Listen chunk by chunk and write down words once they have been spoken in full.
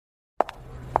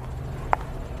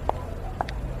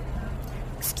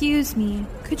Excuse me,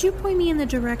 could you point me in the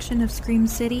direction of Scream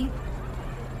City?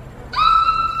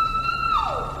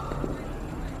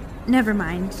 Never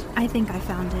mind. I think I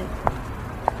found it.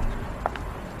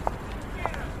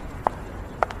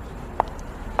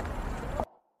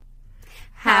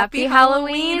 Happy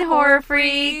Halloween, horror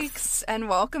freaks! And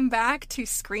welcome back to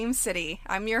Scream City.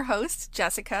 I'm your host,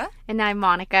 Jessica. And I'm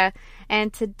Monica.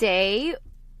 And today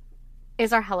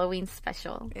is our Halloween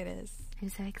special. It is. I'm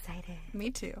so excited. Me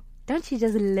too. Don't you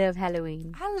just love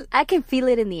Halloween? I can feel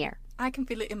it in the air. I can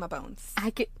feel it in my bones.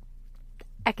 I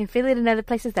can feel it in other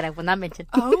places that I will not mention.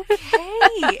 Okay.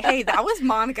 Hey, that was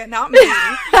Monica, not me.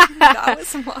 That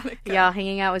was Monica. Y'all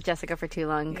hanging out with Jessica for too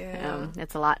long. Yeah.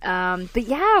 It's a lot. But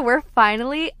yeah, we're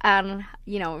finally,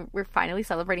 we're finally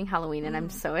celebrating Halloween, and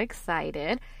I'm so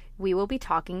excited. We will be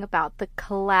talking about the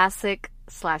classic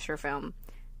slasher film,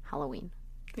 Halloween.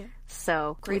 Yeah.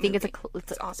 So Great we think movie.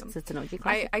 it's awesome. It's an OG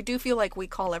classic. I do feel like we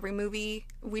call every movie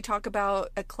we talk about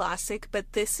a classic,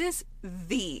 but this is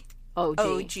the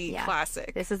OG yeah.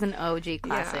 classic. This is an OG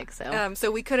classic. Yeah.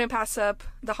 So we couldn't pass up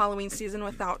the Halloween season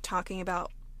without talking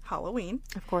about Halloween.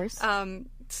 Of course.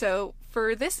 So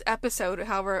for this episode,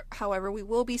 however, we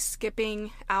will be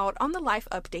skipping out on the life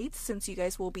updates since you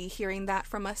guys will be hearing that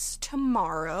from us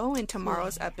tomorrow in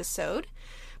tomorrow's episode.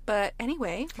 But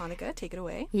anyway, Monica, take it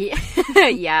away. Yeah.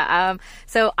 Yeah.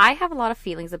 So I have a lot of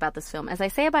feelings about this film, as I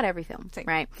say about every film, Same.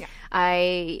 right? Yeah.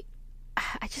 I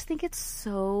just think it's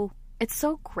so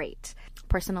great.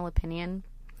 Personal opinion,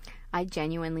 I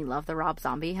genuinely love the Rob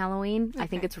Zombie Halloween. Okay. I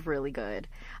think it's really good.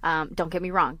 Don't get me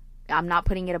wrong. I'm not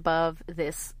putting it above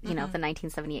this, the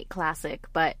 1978 classic,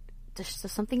 but there's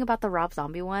just something about the Rob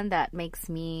Zombie one that makes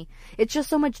me, it's just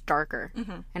so much darker.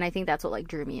 And I think that's what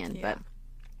drew me in. Yeah. But,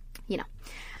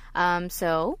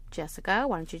 so Jessica,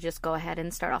 why don't you just go ahead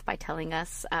and start off by telling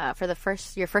us for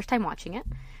your first time watching it,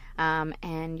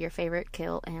 and your favorite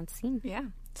kill and scene. Yeah.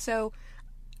 So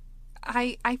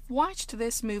I watched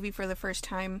this movie for the first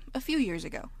time a few years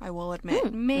ago, I will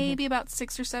admit. Maybe about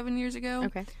 6 or 7 years ago.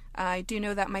 Okay. I do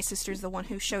know that my sister's the one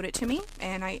who showed it to me,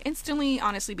 and I instantly,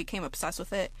 honestly, became obsessed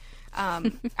with it.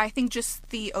 I think just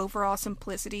the overall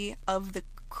simplicity of the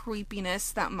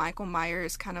creepiness that Michael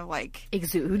Myers kind of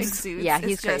exudes. Yeah,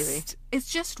 he's crazy.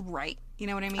 It's just right. You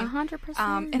know what I mean? 100%.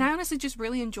 And I honestly just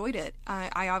really enjoyed it.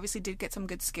 I obviously did get some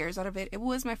good scares out of it. It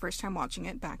was my first time watching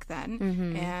it back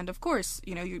then. And of course,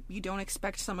 you don't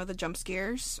expect some of the jump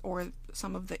scares or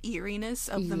some of the eeriness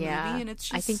of the movie. And it's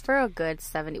just... I think for a good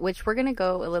 70, which we're going to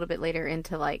go a little bit later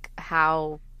into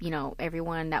how,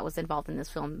 everyone that was involved in this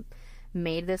film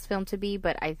made this film to be,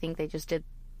 but I think they just did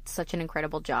such an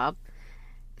incredible job.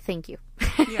 Thank you.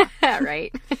 Yeah.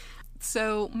 Right.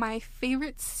 So my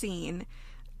favorite scene,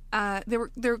 there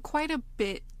were quite a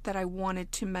bit that I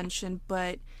wanted to mention,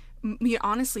 but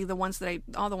honestly, all the ones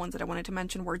that I wanted to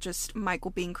mention were just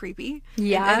Michael being creepy,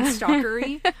 and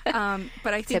stalkery. But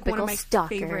I think Typical one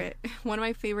of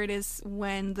my favorite is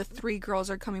when the three girls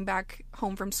are coming back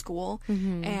home from school,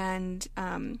 and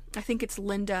I think it's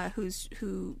Linda who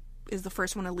is the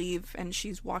first one to leave, and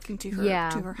she's walking to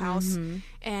her house,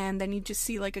 and then you just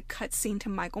see a cut scene to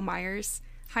Michael Myers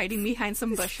hiding behind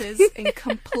some bushes in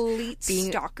complete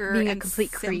stalker being and a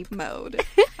complete simp creep mode.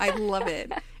 I love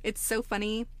it. It's so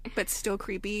funny, but still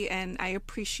creepy, and I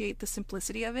appreciate the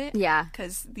simplicity of it. Yeah.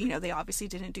 Because, they obviously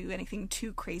didn't do anything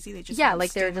too crazy. They just they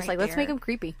were just let's make him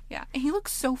creepy. Yeah. And he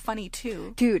looks so funny,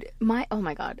 too. Dude, oh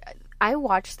my God. I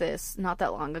watched this not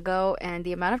that long ago, and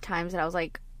the amount of times that I was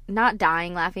not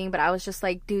dying laughing, but I was just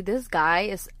dude, this guy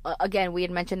is, again, we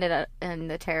had mentioned it in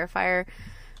the Terrifier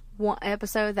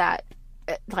episode that,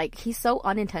 he's so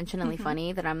unintentionally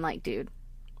funny that I'm dude,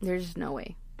 there's no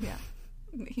way. Yeah.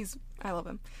 I love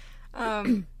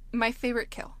him. My favorite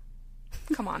kill.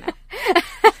 Come on now.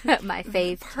 My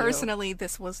fave Personally,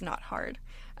 this was not hard.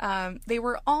 They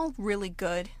were all really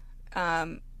good,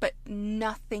 but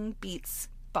nothing beats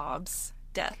Bob's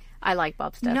death. I like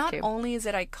Bob's death, Not too. only is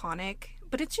it iconic,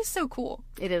 but it's just so cool.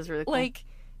 It is really cool.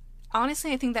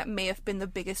 Honestly, I think that may have been the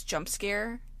biggest jump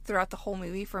scare throughout the whole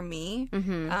movie for me.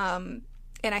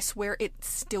 And I swear it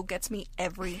still gets me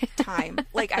every time.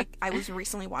 I was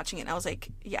recently watching it and I was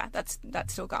yeah,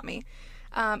 that still got me.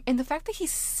 And the fact that he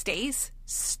stays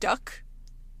stuck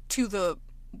to the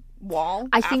wall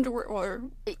afterward,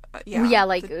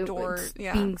 the door,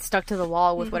 being stuck to the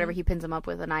wall with whatever he pins him up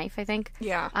with, a knife, I think.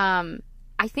 Yeah.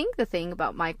 I think the thing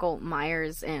about Michael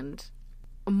Myers, and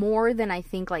more than I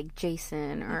think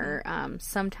Jason or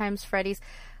sometimes Freddy's,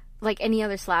 any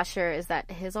other slasher, is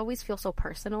that his always feels so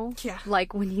personal. Yeah.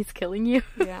 When he's killing you.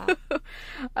 Yeah.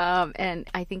 And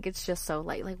I think it's just so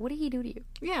what did he do to you?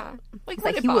 Yeah. What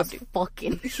did Bob do?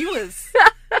 Fucking. He was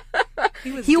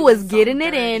He was doing getting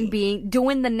something it in, dirty.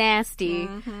 doing the nasty.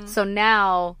 So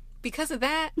now, Because of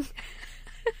that,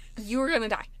 you're gonna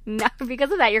die.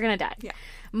 because of that, you're gonna die. Yeah.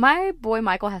 My boy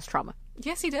Michael has trauma.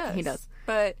 Yes, he does. He does.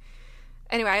 But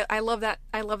anyway, I love that.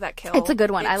 I love that kill. It's a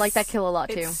good one. I like that kill a lot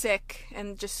too. It's sick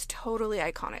and just totally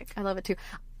iconic. I love it too.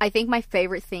 I think my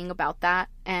favorite thing about that,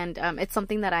 and it's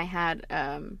something that I had,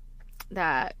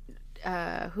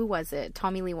 who was it?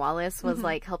 Tommy Lee Wallace was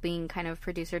like helping kind of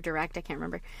produce or direct. I can't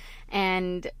remember.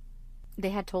 And they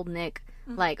had told Nick,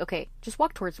 like, okay, just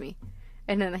walk towards me.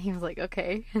 And then he was like,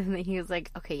 okay. And then he was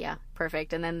like, okay, yeah,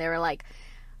 perfect. And then they were like,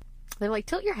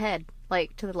 tilt your head,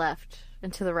 like, to the left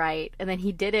and to the right. And then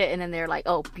he did it. And then they're like,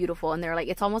 oh, beautiful. And they're like,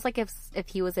 it's almost like if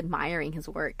he was admiring his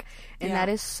work. And that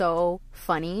is so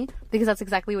funny because that's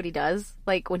exactly what he does.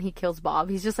 Like, when he kills Bob,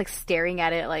 he's just, like, staring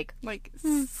at it, like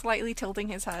slightly tilting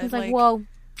his head. He's like, whoa,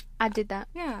 I did that.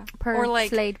 Yeah. Or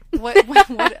like, Slade. what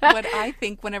I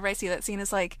think whenever I see that scene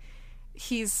is like,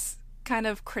 he's kind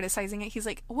of criticizing it. He's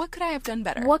like, what could I have done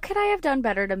better? What could I have done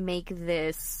better to make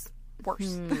this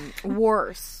worse?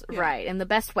 Worse, right, in the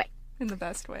best way. In the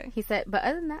best way. He said, but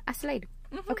other than that, I slayed.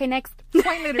 Okay, next.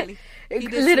 Quite literally. He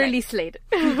did literally slayed.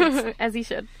 As he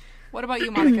should. What about you,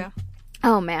 Monica?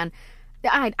 Oh, man.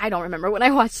 I don't remember when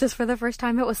I watched this for the first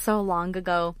time. It was so long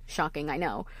ago. Shocking, I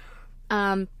know.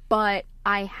 But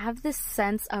I have this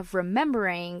sense of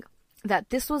remembering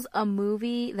that this was a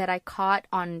movie that I caught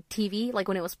on TV, like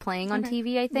when it was playing on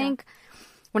TV, I think,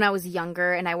 when I was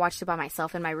younger, and I watched it by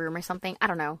myself in my room or something. I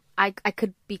don't know. I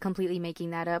could be completely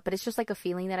making that up, but it's just like a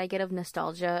feeling that I get of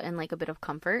nostalgia and like a bit of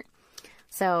comfort.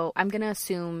 So I'm going to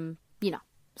assume,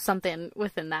 something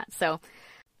within that. So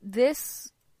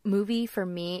this movie for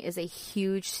me is a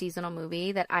huge seasonal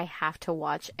movie that I have to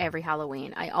watch every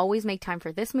Halloween. I always make time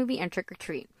for this movie and Trick or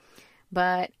Treat.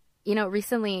 But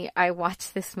recently I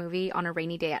watched this movie on a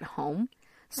rainy day at home.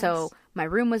 So my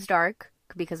room was dark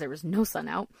because there was no sun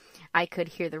out. I could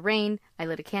hear the rain. I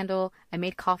lit a candle. I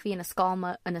made coffee in a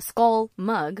skull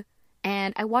mug,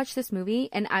 and I watched this movie,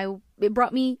 and it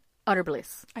brought me utter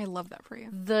bliss. I love that for you.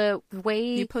 The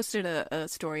way you posted a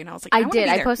story, and I was like, I did.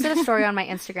 I posted a story on my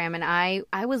Instagram, and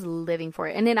I was living for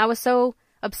it. And then I was so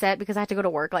upset because I had to go to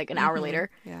work like an hour later.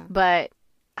 Yeah. But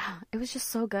it was just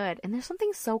so good. And there's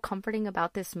something so comforting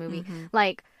about this movie.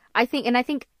 Like, I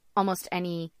think almost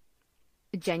any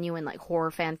genuine like horror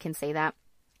fan can say that.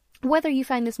 Whether you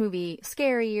find this movie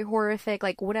scary, horrific,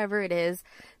 like whatever it is,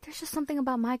 there's just something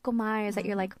about Michael Myers that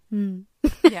you're like,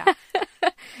 Yeah.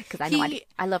 Because I know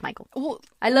I love Michael. Well,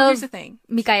 I love here's the thing.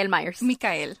 Mikael Myers.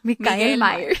 Miguel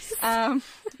Myers.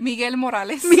 Miguel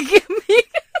Morales.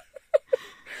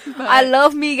 I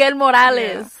love Miguel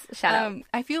Morales. Yeah. Shout out.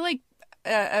 I feel like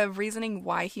a reasoning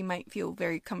why he might feel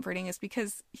very comforting is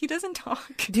because he doesn't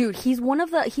talk. Dude, he's one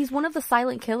of the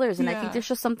silent killers, and I think there's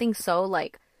just something so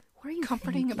like, what are you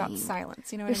comforting thinking? about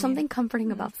silence? You know, there's something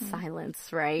comforting about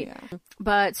silence, right? Yeah.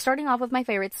 But starting off with my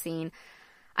favorite scene,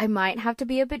 I might have to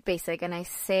be a bit basic, and I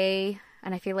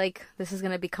feel like this is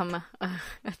going to become a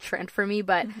trend for me,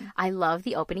 but I love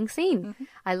the opening scene.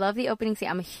 I love the opening scene.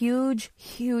 I'm a huge,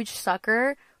 huge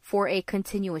sucker for a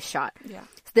continuous shot. Yeah.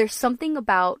 There's something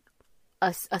about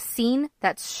a scene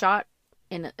that's shot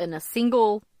in a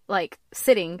single like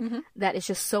sitting that is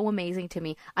just so amazing to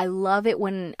me. I love it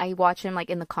when I watch him like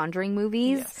in the Conjuring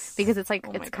movies because it's like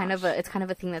it's kind of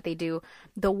a thing that they do.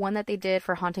 The one that they did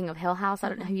for Haunting of Hill House, I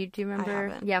don't know, do you remember? I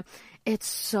haven't. Yeah, it's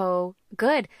so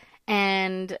good,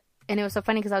 and it was so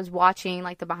funny because I was watching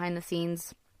like the behind the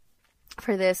scenes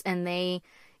for this, and they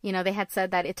had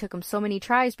said that it took them so many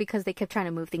tries because they kept trying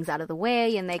to move things out of the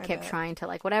way, and they kept trying to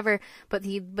like whatever. But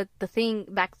the thing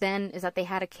back then is that they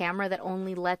had a camera that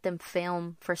only let them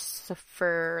film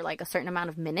for like a certain amount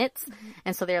of minutes.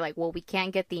 And so they're like, well, we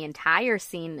can't get the entire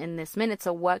scene in this minute.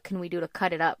 So what can we do to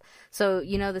cut it up? So,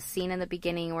 the scene in the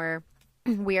beginning where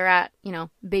we are at,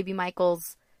 baby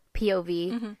Michael's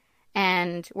POV,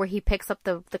 and where he picks up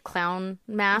the clown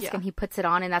mask and he puts it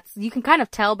on, and that's, you can kind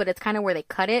of tell, but it's kind of where they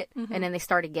cut it and then they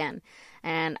start again.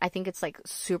 And I think it's like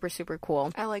super, super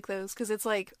cool. I like those because it's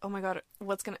like, oh my God,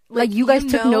 what's gonna, like you guys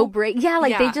took no break. Yeah.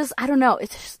 Like they just, I don't know.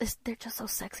 They're just so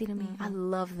sexy to me. I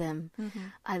love them.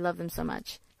 I love them so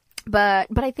much. But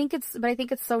I think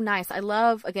it's so nice. I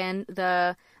love, again,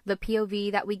 the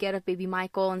POV that we get of baby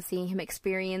Michael and seeing him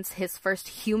experience his first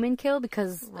human kill,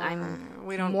 because I'm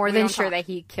more than sure that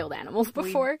he killed animals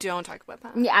before. We don't talk about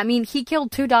that. Yeah, I mean, he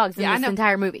killed 2 dogs in this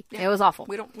entire movie. Yeah. It was awful.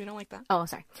 We don't like that. Oh,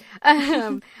 sorry.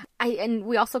 And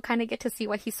we also kind of get to see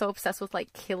why he's so obsessed with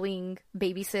like killing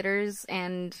babysitters,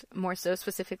 and more so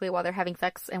specifically while they're having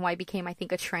sex, and why it became, I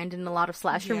think, a trend in a lot of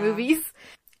slasher movies.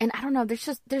 And I don't know,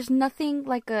 there's nothing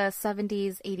like a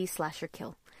 70s, 80s slasher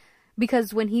kill.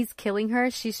 because when he's killing her,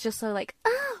 she's just so like,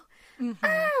 oh,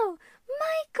 oh,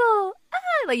 Michael,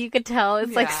 ah, like you could tell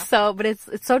it's like so, but it's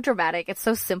so dramatic, it's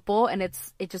so simple, and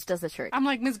it just does the trick. I'm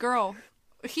like, Miss Girl,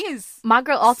 he is my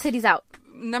girl, all titties out.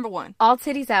 Number one, all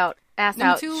titties out, ass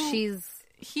Number out. Two,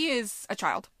 he is a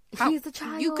child. He's a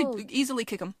child. You could easily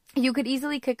kick him. You could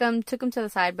easily kick him. Took him to the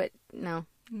side, but no.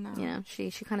 You know,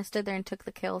 she kind of stood there and took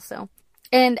the kill. So,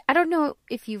 and I don't know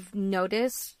if you've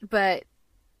noticed, but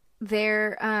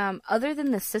there, other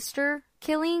than the sister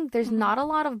killing, there's not a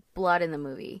lot of blood in the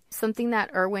movie. Something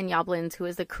that Irwin Yablans, who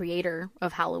is the creator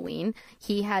of Halloween,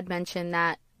 he had mentioned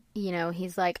that, you know,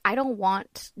 he's like, I don't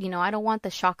want the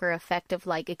shocker effect of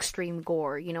like extreme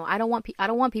gore. You know, I don't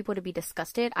want people to be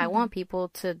disgusted. I want people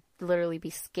to literally be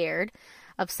scared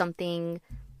of something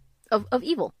of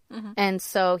evil. And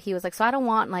so he was like, so I don't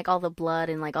want like all the blood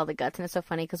and like all the guts. And it's so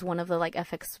funny because one of the like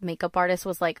FX makeup artists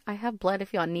was like, I have blood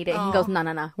if y'all need it. And he goes,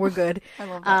 no, we're good. I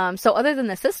love that. So other than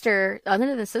the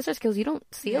sister's kills, you don't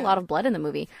see a lot of blood in the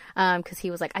movie. Because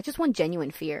he was like, I just want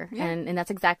genuine fear. And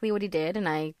that's exactly what he did.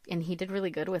 And he did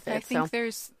really good with it. I think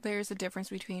there's a difference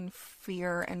between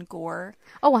fear and gore.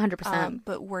 Oh, 100%.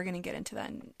 But we're going to get into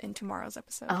that in tomorrow's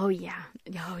episode. Oh yeah.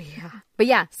 But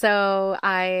yeah, so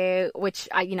I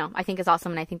think is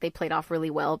awesome. And I think they played off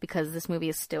really well because this movie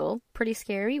is still pretty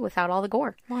scary without all the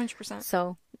gore. 100%.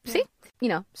 So, see? You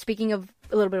know, speaking of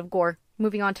a little bit of gore,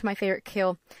 moving on to my favorite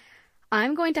kill,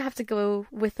 I'm going to have to go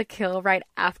with the kill right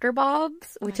after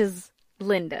Bob's, which is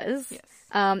Linda's. Yes.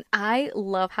 I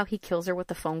love how he kills her with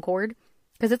the phone cord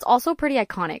because it's also pretty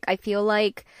iconic. I feel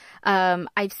like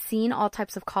I've seen all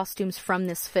types of costumes from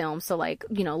this film. So, like,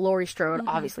 you know, Laurie Strode,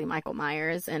 obviously Michael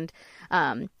Myers, and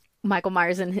Michael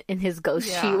Myers in his ghost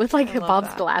sheet with like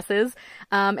Bob's glasses.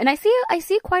 And I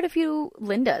see quite a few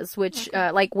Lindas, which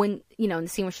like when, you know, in the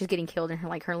scene where she's getting killed in her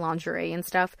like her lingerie and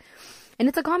stuff. And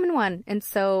it's a common one. And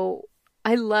so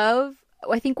I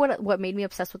think what made me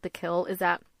obsessed with the kill is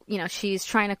that, you know, she's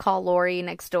trying to call Laurie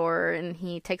next door and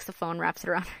he takes the phone, wraps it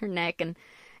around her neck and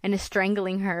is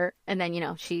strangling her. And then, you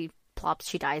know, she plops,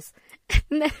 she dies.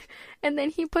 and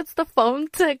then he puts the phone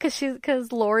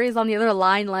because Laurie's on the other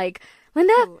line like,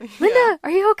 Linda,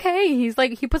 are you okay? He's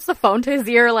like, he puts the phone to his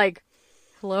ear like,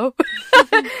 hello?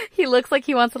 He looks like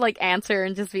he wants to like answer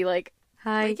and just be like,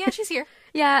 hi. Like, yeah, she's here.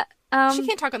 Yeah. She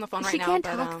can't talk on the phone right now. She can't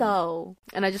talk though.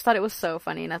 And I just thought it was so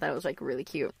funny and I thought it was like really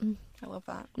cute. I love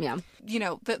that. Yeah. You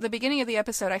know, the beginning of the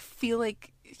episode, I feel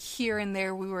like here and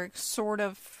there we were sort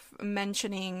of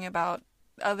mentioning about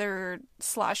other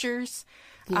slashers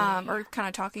or kind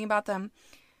of talking about them.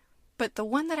 But the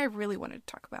one that I really wanted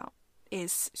to talk about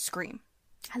is Scream.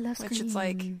 I love Scream. Which it's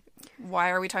like, why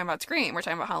are we talking about Scream? We're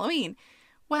talking about Halloween.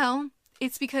 Well,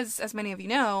 it's because, as many of you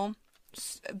know,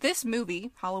 this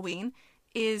movie, Halloween,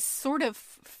 is sort of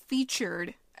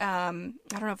featured, I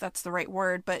don't know if that's the right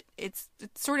word, but it's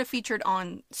sort of featured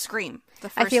on Scream, the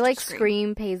first I feel like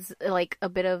Scream pays like a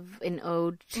bit of an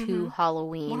ode to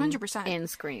Halloween 100%. in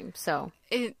Scream. So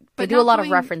they do a lot of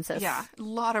references. Yeah, a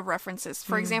lot of references.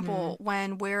 For example,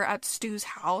 when we're at Stu's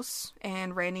house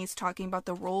and Randy's talking about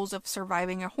the rules of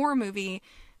surviving a horror movie,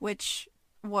 which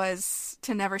was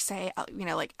to never say, you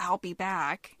know, like, I'll be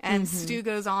back. And Stu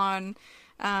goes on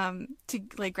to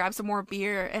like grab some more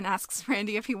beer and asks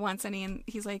Randy if he wants any, and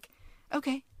he's like,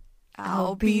 okay,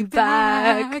 I'll be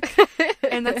back.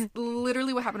 And that's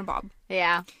literally what happened to Bob.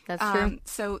 Yeah, that's true.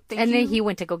 So then he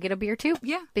went to go get a beer too.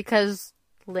 Yeah, because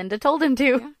Linda told him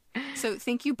to. Yeah. So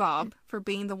thank you, Bob, for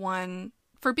being one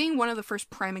of the first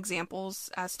prime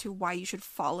examples as to why you should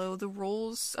follow the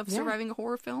rules of surviving a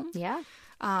horror film. Yeah.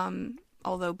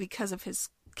 Although because of his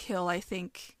kill, I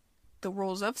think the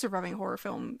rules of surviving a horror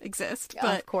film exist.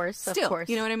 But of course,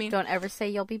 you know what I mean? Don't ever say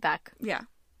you'll be back. Yeah.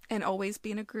 And always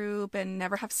be in a group and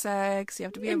never have sex. You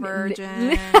have to be a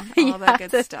virgin. All that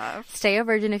good stuff. Stay a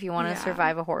virgin if you want to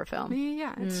survive a horror film.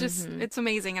 Yeah. It's just, it's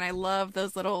amazing. And I love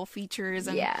those little features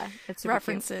and it's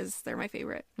references. They're my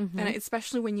favorite. And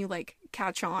especially when you like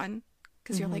catch on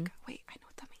because you're like, wait, I know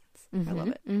what that means. I love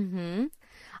it.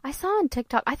 I saw on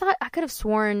TikTok, I thought I could have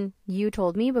sworn you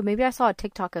told me, but maybe I saw a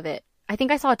TikTok of it. I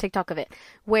think I saw a TikTok of it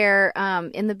where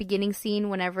in the beginning scene,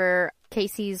 whenever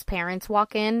Casey's parents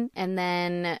walk in and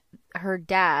then her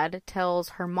dad tells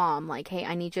her mom, like, hey,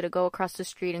 I need you to go across the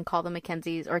street and call the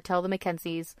Mackenzies or tell the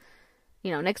Mackenzies, you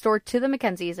know, next door to the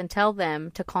Mackenzies and tell them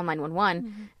to call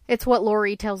 911. It's what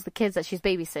Laurie tells the kids that she's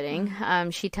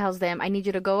babysitting. She tells them, I need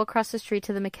you to go across the street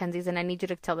to the Mackenzies and I need you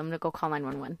to tell them to go call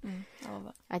 911. I love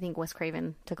that. I think Wes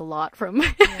Craven took a lot from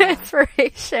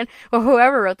inspiration. Well,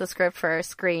 whoever wrote the script for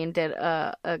Scream did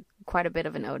quite a bit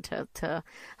of an ode to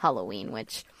Halloween,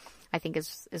 which I think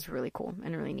is really cool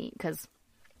and really neat because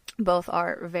Both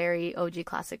are very OG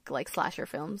classic, like, slasher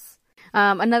films.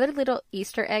 Another little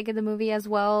Easter egg in the movie as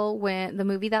well, when the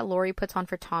movie that Laurie puts on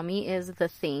for Tommy is The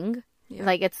Thing. Yeah.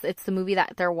 Like, it's the movie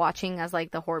that they're watching as,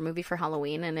 like, the horror movie for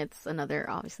Halloween, and it's another,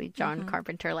 obviously, John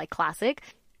Carpenter, like, classic.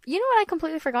 You know what I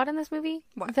completely forgot in this movie?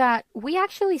 What? That we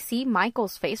actually see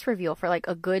Michael's face reveal for, like,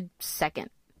 a good second.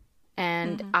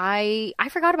 And I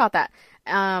forgot about that.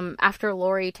 After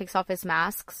Laurie takes off his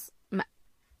masks,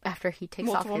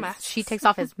 she takes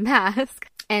off his mask,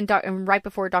 and right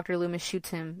before Dr. Loomis shoots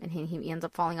him, and he ends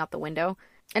up falling out the window.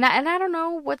 And I don't know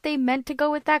what they meant to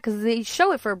go with that, because they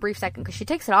show it for a brief second, because she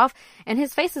takes it off, and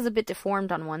his face is a bit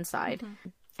deformed on one side.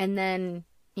 And then,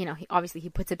 you know, he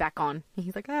puts it back on. And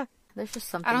he's like, there's just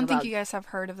something I don't think you guys have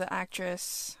heard of the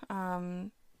actress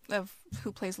of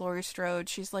who plays Laurie Strode.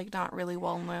 She's, like, not really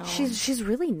well known. She's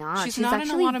really not. She's not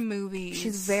actually in a lot of movies.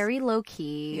 She's very low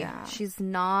key. Yeah. She's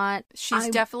not. She's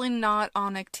definitely not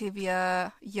on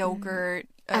Activia yogurt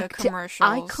commercials.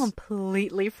 I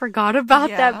completely forgot about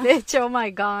that bitch. Oh my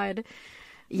god.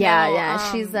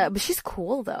 Yeah. She's but she's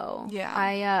cool though.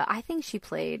 Yeah. I think she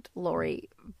played Laurie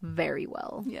very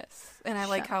well. Yes, and I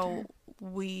like how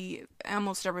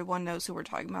almost everyone knows who we're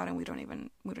talking about, and we don't even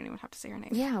have to say her name.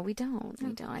 Yeah, we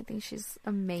don't. I think she's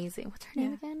amazing. What's her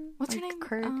name again? What's her name?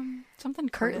 Kurt. Something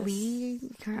Kurt Curtis.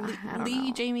 Lee. I don't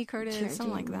know. Jamie Curtis.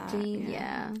 Something like that.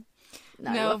 Yeah.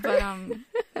 No, but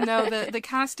no, the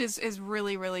cast is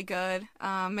really, really good.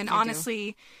 And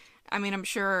honestly, I mean, I'm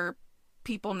sure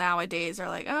people nowadays are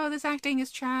like, oh, this acting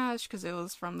is trash because it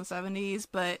was from the 70s,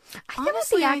 but I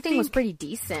honestly, the acting was pretty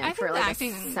decent for like a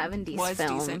 70s was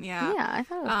film. Decent, yeah. Yeah, I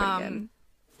thought it was pretty good.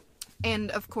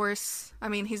 And of course, I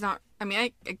mean, he's not, I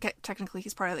mean, technically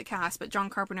he's part of the cast, but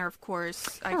John Carpenter, of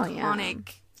course,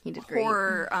 iconic he did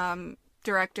horror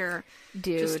director.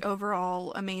 Dude. Just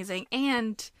overall amazing.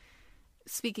 And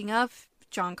speaking of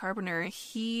John Carpenter,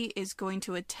 he is going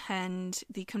to attend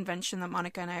the convention that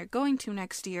Monica and I are going to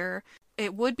next year.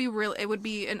 It would be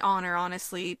an honor,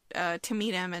 honestly, to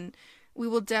meet him, and we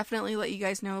will definitely let you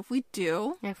guys know if we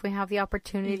do. If we have the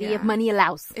opportunity, if money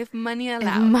allows. If money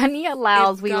allows. If money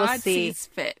allows, if we God will see. Sees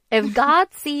fit. If God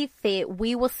sees fit,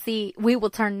 we will see. We will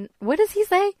turn. What does he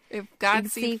say? If God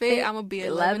sees fit, I'm gonna be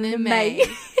 11 in May.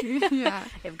 Yeah.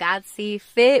 If God sees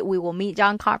fit, we will meet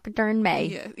John Carpenter in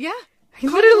May. Yeah.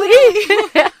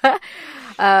 Literally.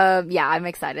 Yeah, I'm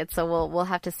excited. So we'll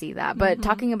have to see that. But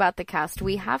talking about the cast,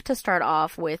 we have to start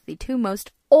off with the two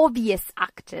most obvious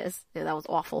actors. Yeah, that was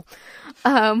awful.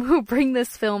 Who bring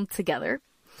this film together?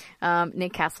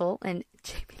 Nick Castle and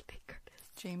Jamie Lee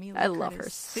Curtis. I love her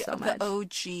so much. The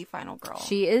OG final girl.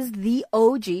 She is the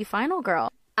OG final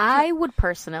girl. I would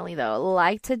personally, though,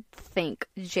 like to thank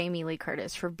Jamie Lee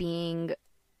Curtis for being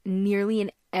nearly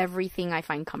in everything I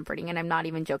find comforting, and I'm not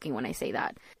even joking when I say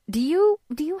that. Do you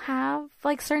have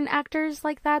like certain actors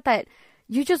like that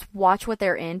you just watch what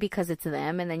they're in because it's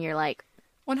them, and then you're like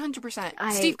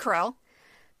 100%. Steve Carell.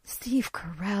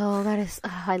 That is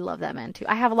I love that man too.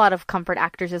 I have a lot of comfort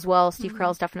actors as well. Steve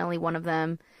Carell's definitely one of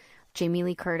them. Jamie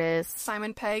Lee Curtis,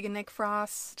 Simon Pegg, and Nick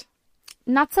Frost.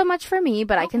 Not so much for me,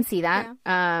 but I can see that.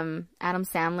 Yeah. Adam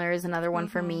Sandler is another one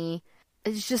for me.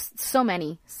 It's just so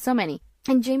many.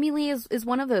 And Jamie Lee is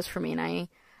one of those for me, and I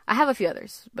have a few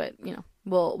others, but you know,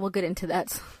 we'll get into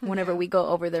that whenever we go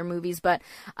over their movies. But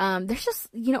there's just,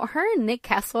 you know, her and Nick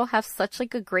Castle have such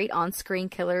like a great on-screen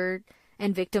killer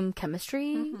and victim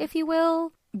chemistry, if you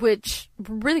will. Which,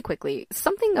 really quickly,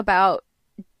 something about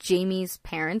Jamie's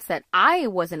parents that I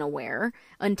wasn't aware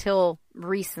until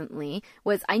recently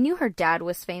was I knew her dad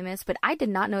was famous, but I did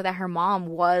not know that her mom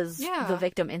was the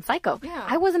victim in Psycho. Yeah.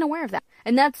 I wasn't aware of that.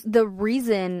 And that's the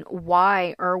reason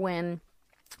why Irwin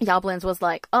Yablans was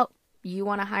like, oh, you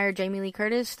want to hire Jamie Lee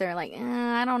Curtis? They're like,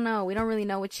 I don't know. We don't really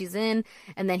know what she's in.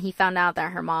 And then he found out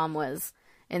that her mom was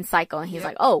in Psycho, and he's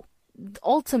like, oh,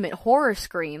 ultimate horror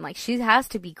screen. Like, she has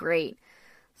to be great.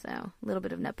 So, a little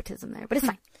bit of nepotism there, but it's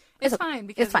fine. It's fine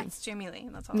because it's Jamie Lee,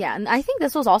 and that's all. Yeah, and I think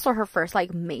this was also her first,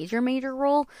 like, major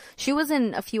role. She was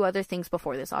in a few other things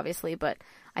before this, obviously, but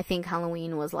I think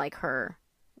Halloween was, like, her,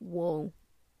 whoa,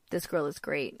 this girl is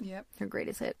great. Yep. Her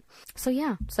greatest hit. So,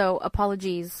 yeah. So,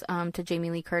 apologies to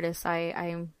Jamie Lee Curtis.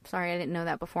 I'm sorry I didn't know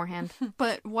that beforehand.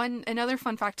 But another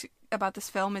fun fact about this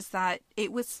film is that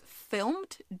it was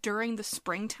filmed during the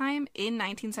springtime in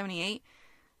 1978.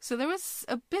 So there was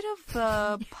a bit of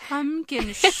a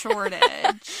pumpkin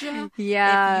shortage, if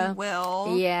you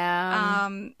will. Yeah.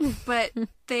 But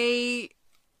they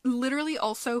literally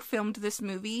also filmed this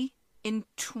movie in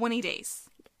 20 days.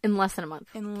 In less than a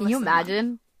month. Can you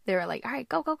imagine? They were like, all right,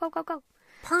 go.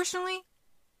 Personally,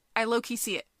 I low-key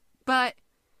see it. But...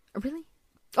 Really?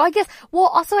 Oh, I guess. Well,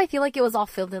 also, I feel like it was all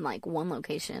filmed in, like, one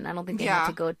location. I don't think they had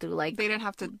to go through, like... They didn't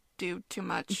have to do too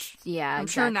much. Yeah, I'm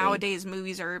sure nowadays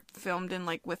movies are filmed in,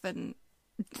 like, within...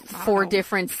 4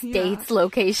 different states,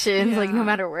 locations, like, no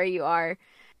matter where you are.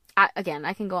 I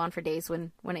can go on for days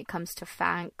when it comes to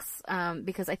facts,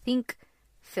 because I think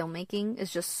filmmaking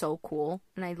is just so cool,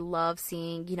 and I love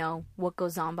seeing, you know, what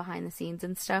goes on behind the scenes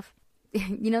and stuff.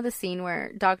 You know the scene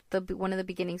where one of the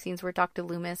beginning scenes where Dr.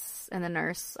 Loomis and the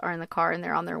nurse are in the car and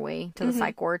they're on their way to the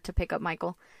psych ward to pick up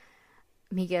Miguel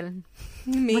Morales,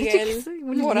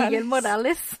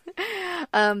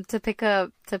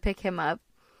 to pick him up.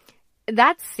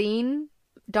 That scene,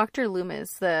 Dr.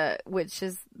 Loomis,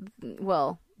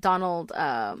 Donald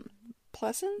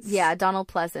Pleasance? Yeah, Donald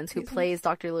Pleasance, who plays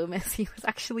Dr. Loomis, he was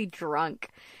actually drunk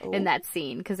in that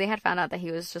scene because they had found out that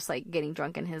he was just like getting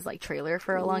drunk in his like trailer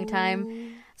for a long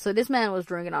time. So this man was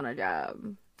drinking on a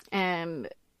job, and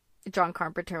John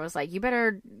Carpenter was like, "You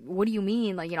better. What do you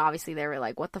mean? Like, you know, obviously they were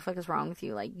like, what the fuck is wrong with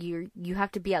you? Like, you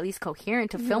have to be at least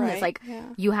coherent to film this. Like,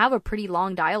 you have a pretty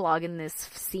long dialogue in this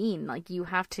scene. Like, you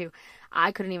have to."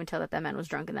 I couldn't even tell that man was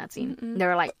drunk in that scene. They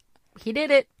were like, "He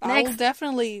did it." Next. I'll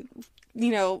definitely,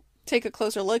 take a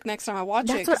closer look next time I watch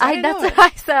it. That's what I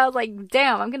said. I was like,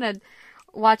 damn, I'm gonna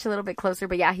watch a little bit closer.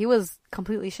 But yeah, he was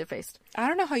completely shit-faced. I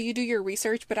don't know how you do your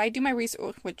research, but I do my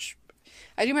research,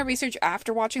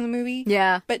 after watching the movie.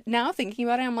 Yeah. But now thinking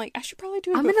about it, I'm like, I should probably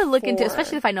do it I'm before. gonna look into it,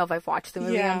 especially if I know if I've watched the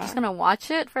movie. Yeah. I'm just gonna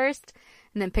watch it first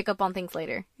and then pick up on things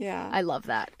later. Yeah. I love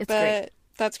that. It's great.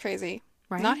 That's crazy.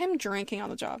 Right? Not him drinking on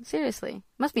the job. Seriously.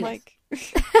 Must be nice.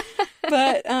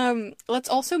 But let's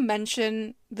also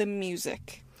mention the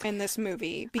music in this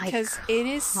movie, because it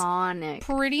is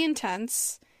pretty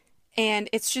intense, and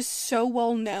it's just so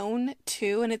well known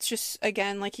too, and it's just,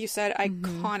 again, like you said,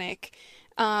 iconic.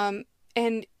 And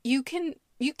you can't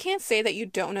say that you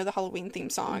don't know the Halloween theme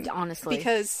song, honestly,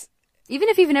 because even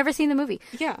if you've never seen the movie,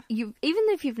 even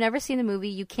if you've never seen the movie,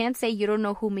 you can't say you don't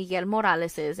know who Miguel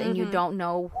Morales is, and you don't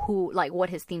know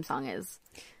what his theme song is.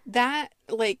 That,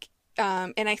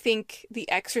 and I think The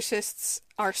Exorcists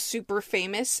are super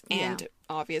famous and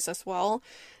obvious as well.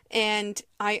 And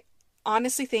I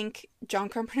honestly think John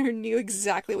Carpenter knew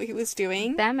exactly what he was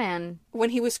doing. That man. When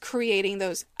he was creating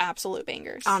those absolute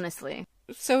bangers. Honestly.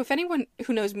 So if anyone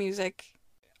who knows music,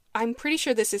 I'm pretty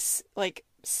sure this is like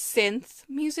synth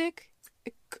music.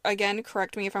 Again,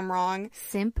 correct me if I'm wrong.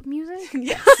 Simp music?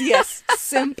 Yes.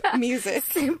 Simp music.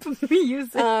 Simp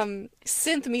music.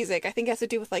 Synth music. I think it has to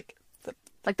do with like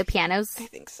the pianos? I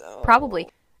think so. Probably.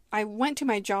 I went to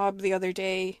my job the other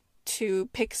day to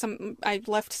pick I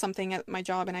left something at my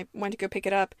job and I went to go pick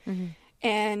it up.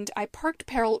 And I parked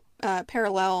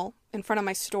parallel in front of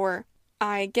my store.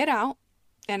 I get out,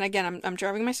 and again, I'm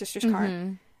driving my sister's car.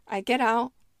 I get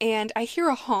out and I hear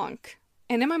a honk.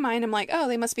 And in my mind, I'm like, oh,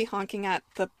 they must be honking at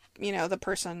the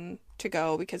person to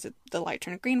go because the light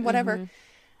turned green, whatever.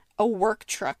 A work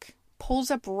truck pulls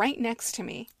up right next to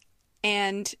me.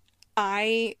 And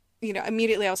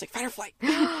immediately I was like, fight or flight.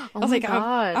 I was like,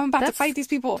 I'm about to fight these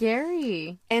people.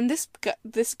 Scary. And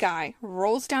this guy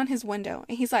rolls down his window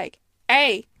and he's like,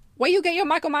 hey, where you get your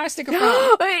Michael Myers sticker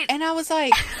from? And I was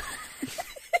like,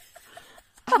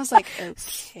 okay.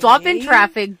 Stop in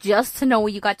traffic just to know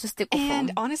where you got your sticker from.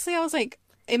 And honestly, I was like,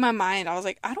 in my mind, I was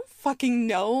like, I don't fucking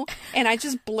know. And I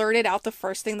just blurted out the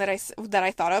first thing that I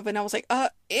thought of. And I was like,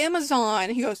 Amazon.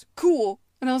 And he goes, cool.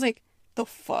 And I was like, the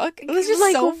fuck? It was just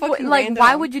like, so fucking random.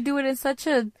 Why would you do it in such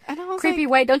a creepy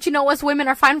way? Don't you know us women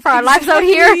are fighting for our lives out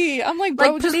here? I'm like,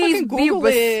 bro, just please fucking Google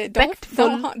it.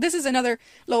 Don't honk. This is another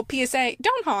little PSA.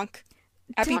 Don't honk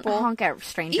at people. Don't honk at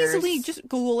strangers. Easily, just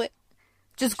Google it.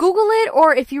 Just Google it,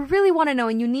 or if you really want to know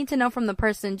and you need to know from the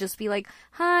person, just be like,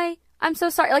 hi, I'm so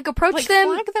sorry. Like, approach them.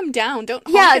 Flag them down. Don't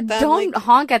honk at them. Don't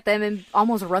honk at them and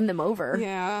almost run them over.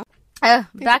 Yeah.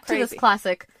 Back to this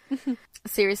classic.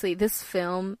 Seriously, this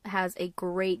film has a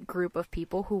great group of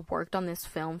people who worked on this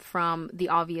film, from the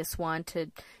obvious one to,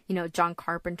 John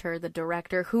Carpenter, the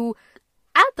director, who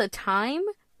at the time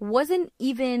wasn't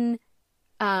even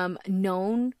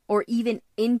known or even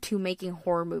into making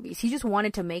horror movies. He just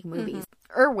wanted to make movies.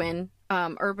 Urban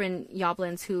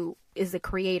Yablans, who is the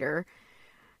creator,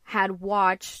 had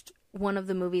watched one of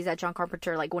the movies that John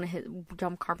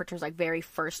Carpenter's very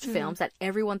first films that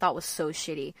everyone thought was so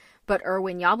shitty. But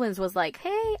Irwin Yablans was like, hey,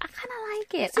 I kind of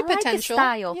like it. I like his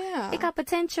style. Yeah. It got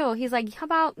potential. He's like, how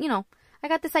about, I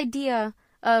got this idea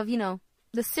of,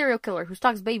 the serial killer who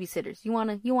stalks babysitters. You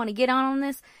want to get on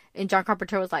this? And John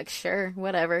Carpenter was like, sure,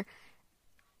 whatever.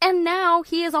 And now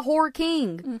he is a horror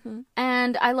king.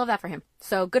 And I love that for him.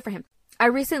 So good for him. I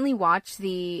recently watched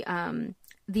the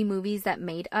The Movies That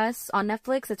Made Us on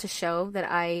Netflix. It's a show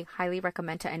that I highly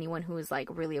recommend to anyone who is like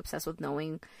really obsessed with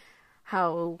knowing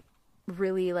how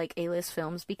really like A-list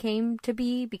films became to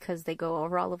be, because they go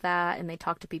over all of that and they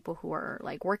talk to people who are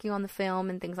like working on the film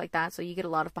and things like that. So you get a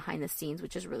lot of behind the scenes,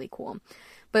 which is really cool.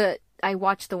 But I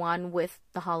watched the one with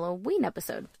the Halloween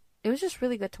episode. It was just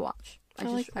really good to watch.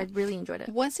 I really enjoyed it.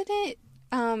 Wasn't it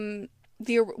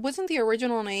wasn't the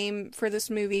original name for this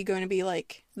movie going to be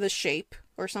like The Shape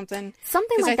or something?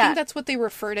 Something like that. Because I think that's what they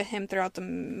refer to him throughout the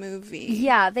movie.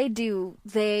 Yeah, they do.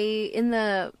 They in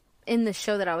the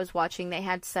show that I was watching, they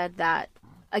had said that,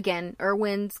 again,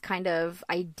 Irwin's kind of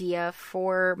idea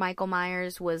for Michael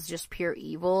Myers was just pure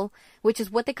evil, which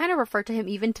is what they kind of refer to him,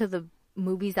 even to the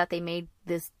movies that they made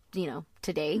this,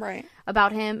 today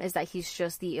about him, is that he's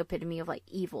just the epitome of like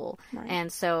evil. Right.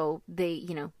 And so they,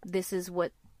 this is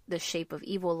what the shape of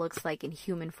evil looks like in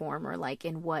human form, or like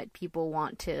in what people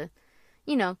want to,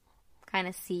 kind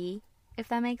of see. If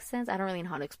that makes sense. I don't really know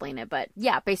how to explain it, but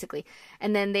yeah, basically.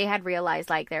 And then they had realized,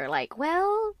 like, they're like,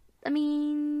 well, I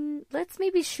mean, let's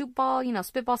maybe spitball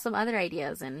some other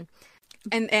ideas. And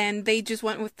they just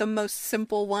went with the most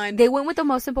simple one. They went with the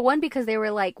most simple one because they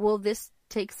were like, well, this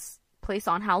takes place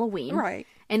on Halloween. Right.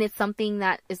 And it's something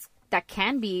that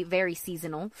can be very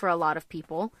seasonal for a lot of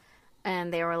people.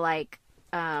 And they were like,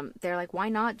 why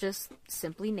not just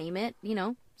simply name it,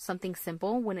 something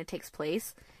simple when it takes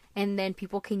place, and then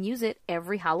people can use it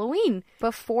every Halloween.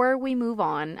 Before we move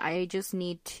on, I just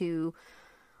need to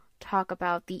talk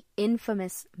about the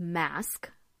infamous mask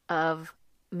of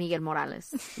Miguel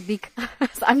Morales, because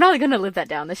I'm not going to live that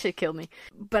down. This shit killed me.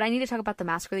 But I need to talk about the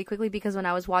mask really quickly, because when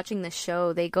I was watching the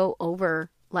show, they go over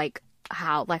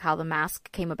how the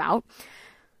mask came about.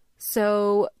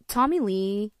 So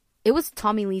it was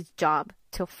Tommy Lee's job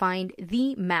to find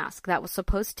the mask that was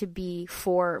supposed to be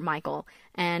for Michael.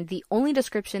 And the only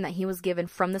description that he was given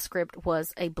from the script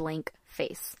was a blank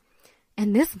face.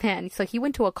 And this man, so he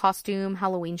went to a costume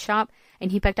Halloween shop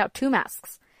and he picked out 2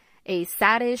 masks. A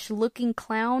saddish looking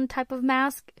clown type of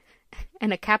mask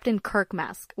and a Captain Kirk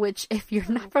mask, which, if you're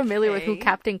not familiar with who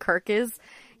Captain Kirk is,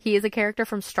 he is a character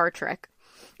from Star Trek.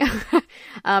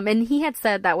 And he had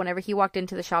said that whenever he walked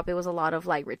into the shop, it was a lot of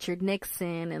like Richard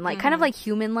Nixon and like kind of like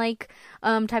human like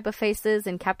type of faces,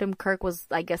 and Captain Kirk was,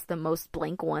 I guess, the most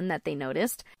blank one that they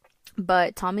noticed.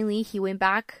 But Tommy Lee, he went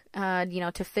back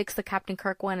to fix the Captain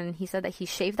Kirk one, and he said that he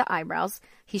shaved the eyebrows,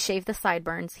 he shaved the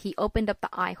sideburns, he opened up the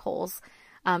eye holes,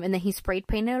 and then he sprayed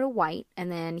painted it white,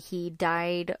 and then he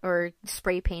dyed or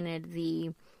spray painted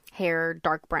the hair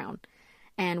dark brown.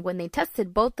 And when they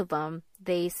tested both of them,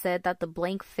 they said that the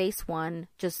blank face one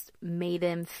just made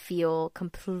him feel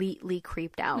completely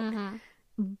creeped out. Mm-hmm.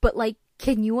 But, like,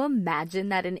 can you imagine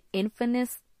that an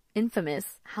infamous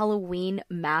Halloween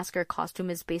mask or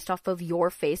costume is based off of your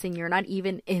face and you're not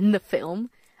even in the film?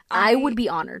 I would be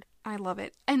honored. I love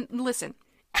it. And listen,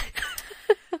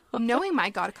 knowing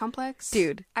my God complex,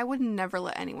 dude, I would never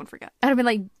let anyone forget. I'd have been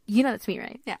like, that's me,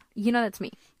 right? Yeah. That's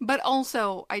me. But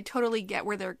also, I totally get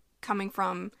where they're coming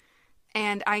from,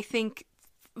 and I think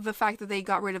the fact that they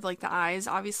got rid of like the eyes,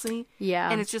 obviously,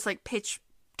 and it's just like pitch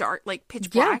dark, like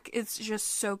pitch black, it's just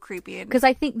so creepy. Because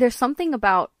I think there's something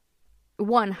about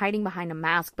one hiding behind a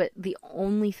mask, but the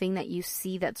only thing that you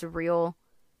see that's real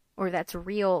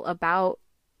about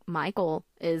Michael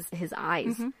is his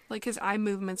eyes, like his eye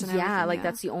movements and everything. Like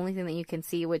that's the only thing that you can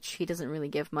see, which he doesn't really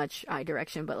give much eye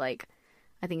direction, but like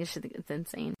I think it's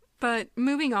insane. But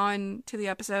moving on to the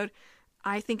episode,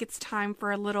 I think it's time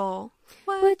for a little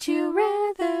Would You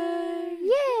Rather?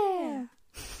 Yeah.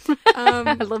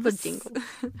 I love the jingle.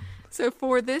 So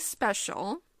for this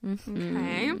special,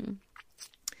 okay,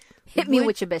 hit me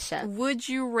with your bishop. Would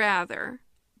you rather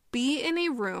be in a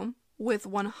room with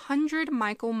 100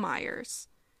 Michael Myers,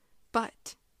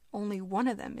 but only one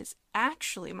of them is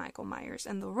actually Michael Myers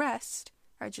and the rest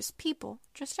are just people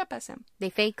dressed up as him?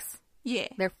 They fakes. Yeah.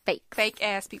 They're fake. Fake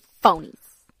ass people. Phonies.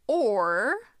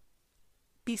 Or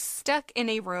be stuck in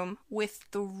a room with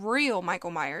the real Michael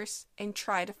Myers and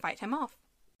try to fight him off.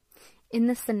 In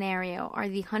this scenario, are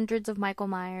the hundreds of Michael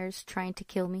Myers trying to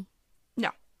kill me?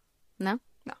 No. No?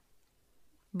 No.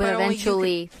 But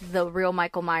eventually, the real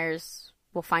Michael Myers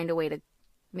will find a way to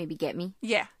maybe get me?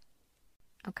 Yeah.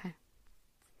 Okay.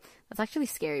 That's actually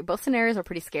scary. Both scenarios are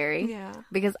pretty scary. Yeah.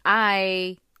 Because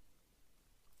I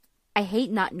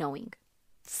hate not knowing.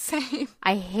 Same.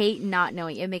 I hate not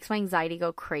knowing. It makes my anxiety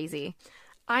go crazy.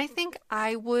 I think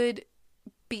I'd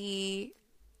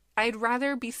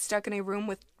rather be stuck in a room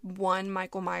with one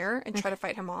Michael Myers and try to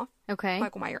fight him off. Okay.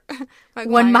 Michael Myers.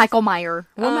 One Michael Myers,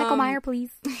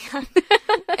 please.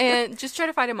 And just try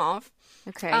to fight him off.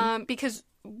 Okay. Because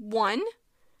one,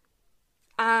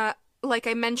 like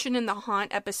I mentioned in the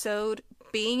Haunt episode,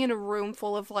 being in a room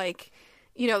full of like,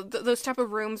 you know, those type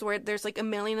of rooms where there's like a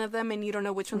million of them and you don't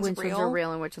know which ones are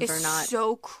real and which ones are not.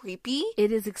 So creepy.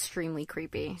 It is extremely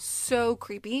creepy. So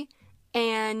creepy.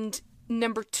 And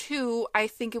number 2, I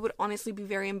think it would honestly be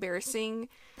very embarrassing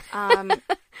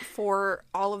for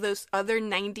all of those other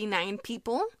 99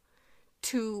 people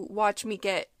to watch me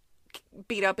get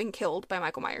beat up and killed by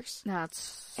Michael Myers.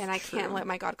 And I can't let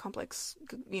my God complex,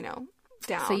 you know,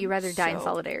 down. So you'd rather die in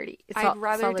solidarity. I'd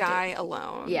rather die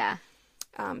alone. Yeah.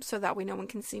 So that way no one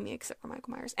can see me except for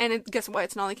Michael Myers. And guess what?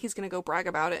 It's not like he's going to go brag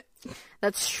about it.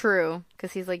 That's true.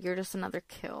 Because he's like, you're just another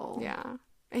kill. Yeah.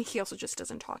 And he also just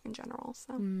doesn't talk in general.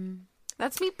 So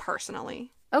that's me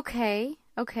personally. Okay.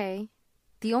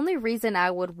 The only reason I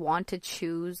would want to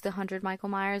choose the 100 Michael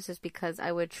Myers is because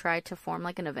I would try to form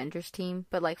like an Avengers team,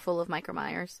 but like full of Michael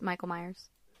Myers.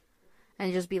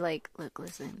 And just be like, look,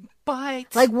 listen.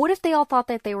 But like, what if they all thought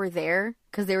that they were there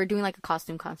because they were doing like a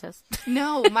costume contest?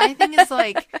 No, my thing is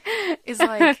like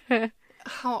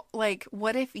how, like,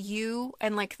 what if you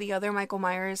and like the other Michael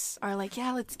Myers are like,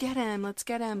 yeah, let's get him, blah,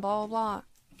 blah, blah.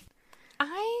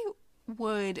 I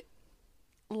would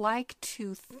like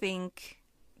to think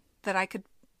that I could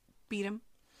beat him.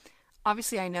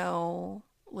 Obviously, I know,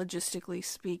 logistically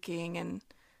speaking, and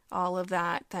all of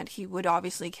that he would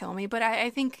obviously kill me. But I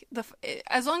think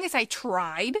as long as I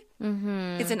tried,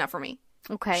 it's enough for me.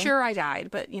 Okay. Sure, I died,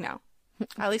 but, you know,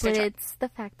 at least I tried. It's the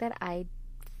fact that I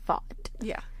fought.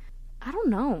 Yeah. I don't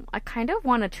know. I kind of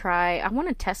want to try. I want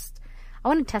to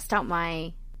test out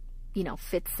my, you know,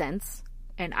 fifth sense.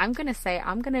 And I'm going to say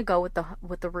I'm going to go with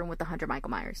the room with the 100 Michael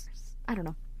Myers. I don't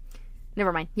know.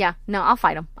 Never mind. Yeah. No, I'll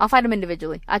fight him. I'll fight him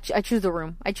individually. I choose the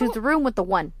room. I choose the room with the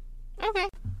 1.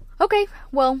 Okay,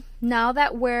 well, now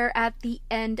that we're at the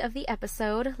end of the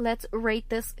episode, let's rate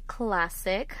this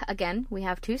classic. Again, we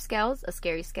have 2 scales, a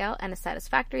scary scale and a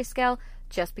satisfactory scale.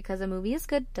 Just because a movie is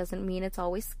good doesn't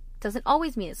always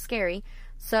mean it's scary.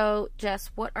 So, Jess,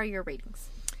 what are your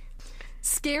ratings?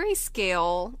 Scary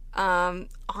scale,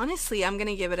 honestly, I'm going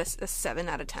to give it a 7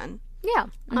 out of 10. Yeah.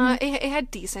 It had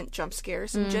decent jump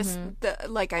scares, and just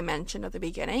like I mentioned at the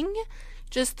beginning,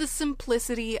 just the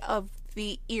simplicity of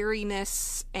the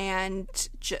eeriness and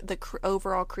the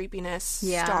overall creepiness,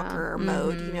 stalker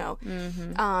mode, you know.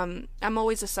 I'm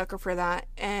always a sucker for that.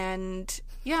 And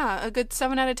yeah, a good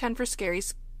 7 out of 10 for scary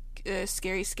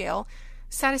scale.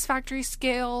 Satisfactory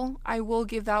scale, I will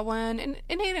give that one an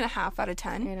 8.5 out of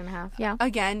 10. 8.5, yeah.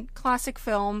 Again, classic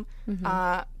film.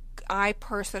 I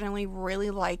personally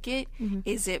really like it.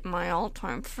 Is it my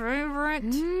all-time favorite?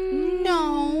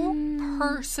 No,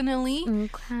 personally.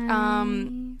 Okay.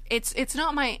 It's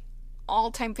not my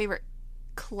all-time favorite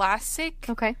classic.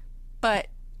 Okay. But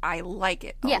I like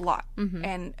it a lot.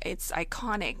 And it's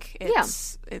iconic.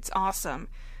 It's awesome.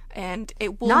 And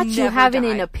it will not never you having die.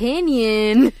 an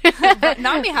opinion.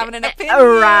 Not me having an opinion.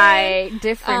 Right.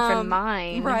 Different from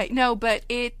mine. Right. No, but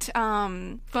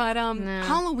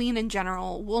Halloween in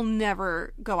general will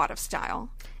never go out of style.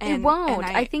 It won't.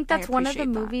 I think that's one of the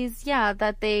movies,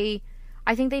 that I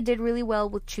think they did really well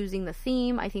with choosing the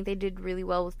theme. I think they did really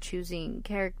well with choosing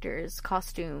characters,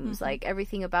 costumes, like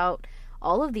everything about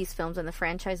all of these films and the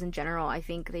franchise in general. I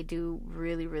think they do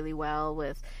really, really well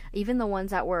with even the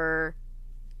ones that were,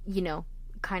 you know,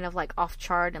 kind of like off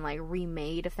chart and like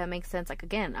remade, if that makes sense. Like,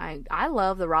 again, I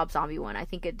love the Rob Zombie one. I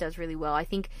think it does really well. I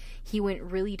think he went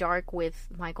really dark with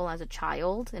Michael as a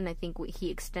child, and I think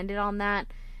he extended on that.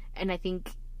 And I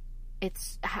think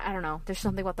I don't know, there's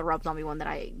something about the Rob Zombie one that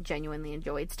I genuinely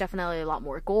enjoy. It's definitely a lot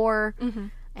more gore,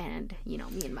 and, you know,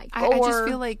 me and my gore. I just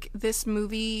feel like this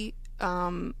movie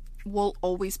will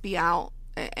always be out.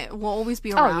 It will always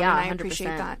be around, and I 100%.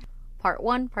 Appreciate that. Part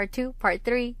 1, Part 2, Part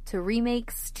 3, to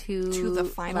remakes, to the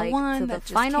final one, to the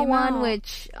final one,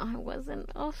 which I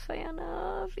wasn't a fan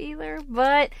of either.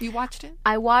 But you watched it?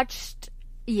 I watched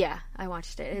it.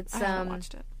 It's I haven't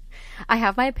watched it. I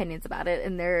have my opinions about it,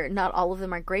 and not all of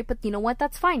them are great. But you know what?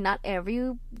 That's fine. Not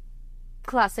every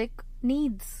classic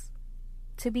needs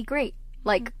to be great.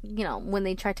 Like, you know, when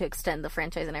they try to extend the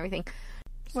franchise and everything.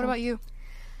 What about you?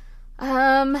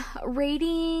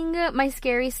 Rating my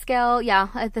scary scale,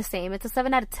 the same. It's a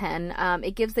 7 out of 10.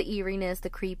 It gives the eeriness, the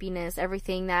creepiness,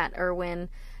 everything that Irwin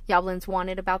Yablans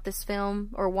wanted about this film,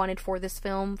 or wanted for this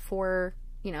film, for,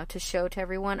 you know, to show to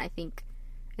everyone. I think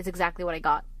it's exactly what I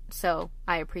got. So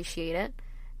I appreciate it.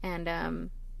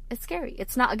 And, it's scary.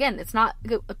 It's not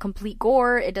a complete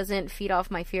gore. It doesn't feed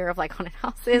off my fear of, like, haunted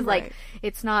houses. Right. Like,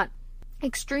 it's not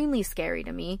extremely scary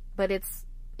to me, but it's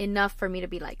enough for me to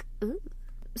be like, ooh.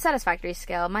 satisfactory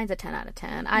scale, mine's a 10 out of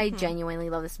 10. I genuinely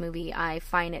love this movie. I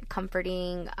find it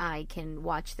comforting. I can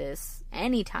watch this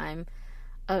any time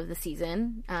of the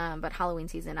season, but Halloween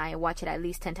season, I watch it at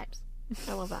least 10 times.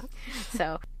 I love that.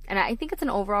 So, and I think it's an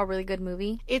overall really good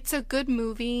movie. It's a good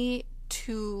movie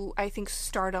to, I think,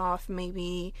 start off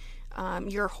maybe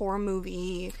your horror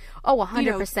movie. Oh,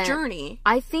 100%. Journey.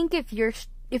 I think if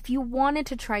you wanted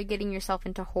to try getting yourself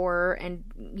into horror and,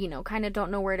 kind of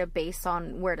don't know where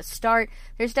to start,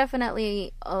 there's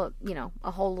definitely a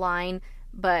whole line,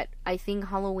 but I think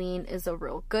Halloween is a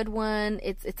real good one.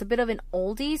 It's a bit of an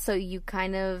oldie, so you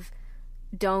kind of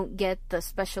don't get the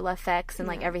special effects and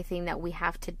like everything that we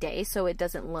have today, so it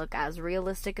doesn't look as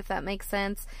realistic, if that makes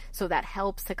sense. So that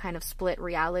helps to kind of split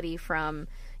reality from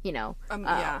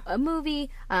a movie.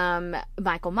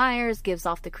 Michael Myers gives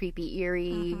off the creepy,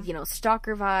 eerie,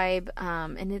 stalker vibe,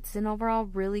 and it's an overall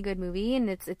really good movie, and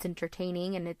it's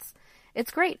entertaining, and it's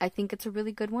great. I think it's a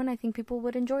really good one. I think people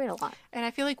would enjoy it a lot. And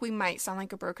I feel like we might sound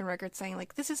like a broken record saying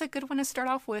like, this is a good one to start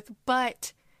off with,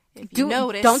 but if you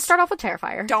notice, don't start off with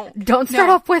Terrifier. Don't start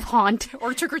off with Haunt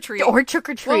or Trick or Treat.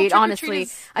 Well, honestly,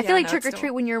 I feel like Trick or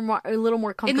Treat when you're a little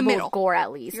more comfortable with gore,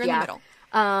 at least. You're in the middle.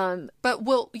 But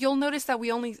you'll notice that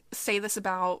we only say this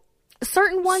about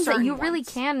certain ones that you really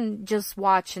can just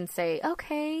watch and say,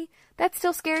 okay, that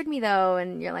still scared me though,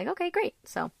 and you're like, okay, great.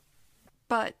 So,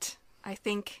 but I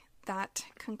think that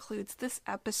concludes this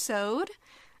episode.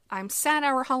 I'm sad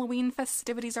our Halloween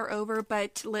festivities are over,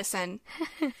 but listen,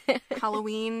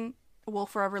 Halloween will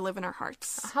forever live in our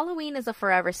hearts. Halloween is a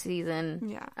forever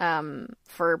season. Yeah.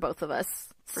 For both of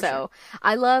us. For so sure.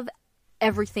 I love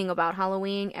everything about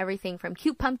Halloween. Everything from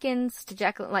cute pumpkins to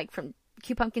from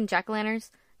cute pumpkin jack-o'-lanterns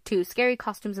to scary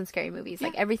costumes and scary movies. Yeah.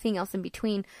 Like everything else in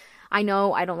between. I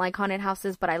know I don't like haunted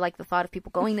houses, but I like the thought of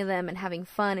people going to them and having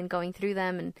fun and going through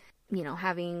them and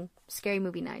having scary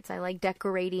movie nights. I like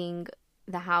decorating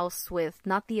the house with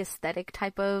not the aesthetic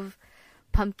type of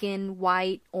pumpkin,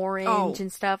 white, orange,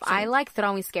 and stuff. Same. I like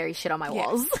throwing scary shit on my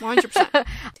walls. 100%.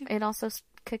 It also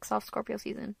kicks off Scorpio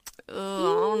season. I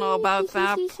don't know about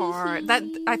that part.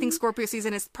 I think Scorpio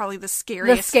season is probably the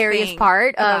scariest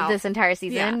part of this entire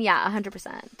season. Yeah,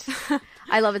 100%.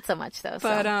 I love it so much though.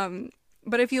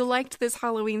 But if you liked this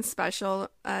Halloween special,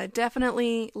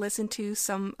 definitely listen to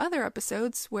some other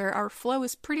episodes where our flow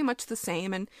is pretty much the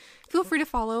same. And feel free to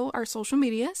follow our social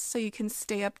media so you can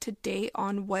stay up to date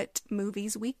on what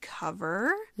movies we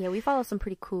cover. Yeah, we follow some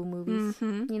pretty cool movies,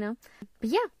 But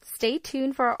yeah, stay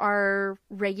tuned for our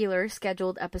regular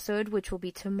scheduled episode, which will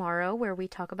be tomorrow, where we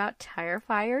talk about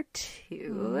Terrifier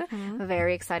 2.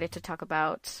 Very excited to talk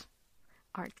about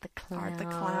Art the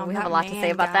Clown. We have a lot to say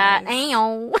about that.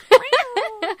 You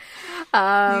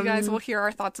guys will hear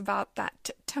our thoughts about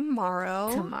that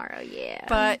tomorrow. Yeah.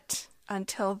 But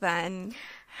until then,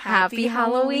 happy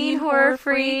Halloween, horror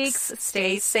freaks.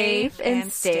 Stay safe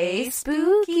and stay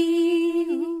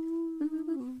spooky.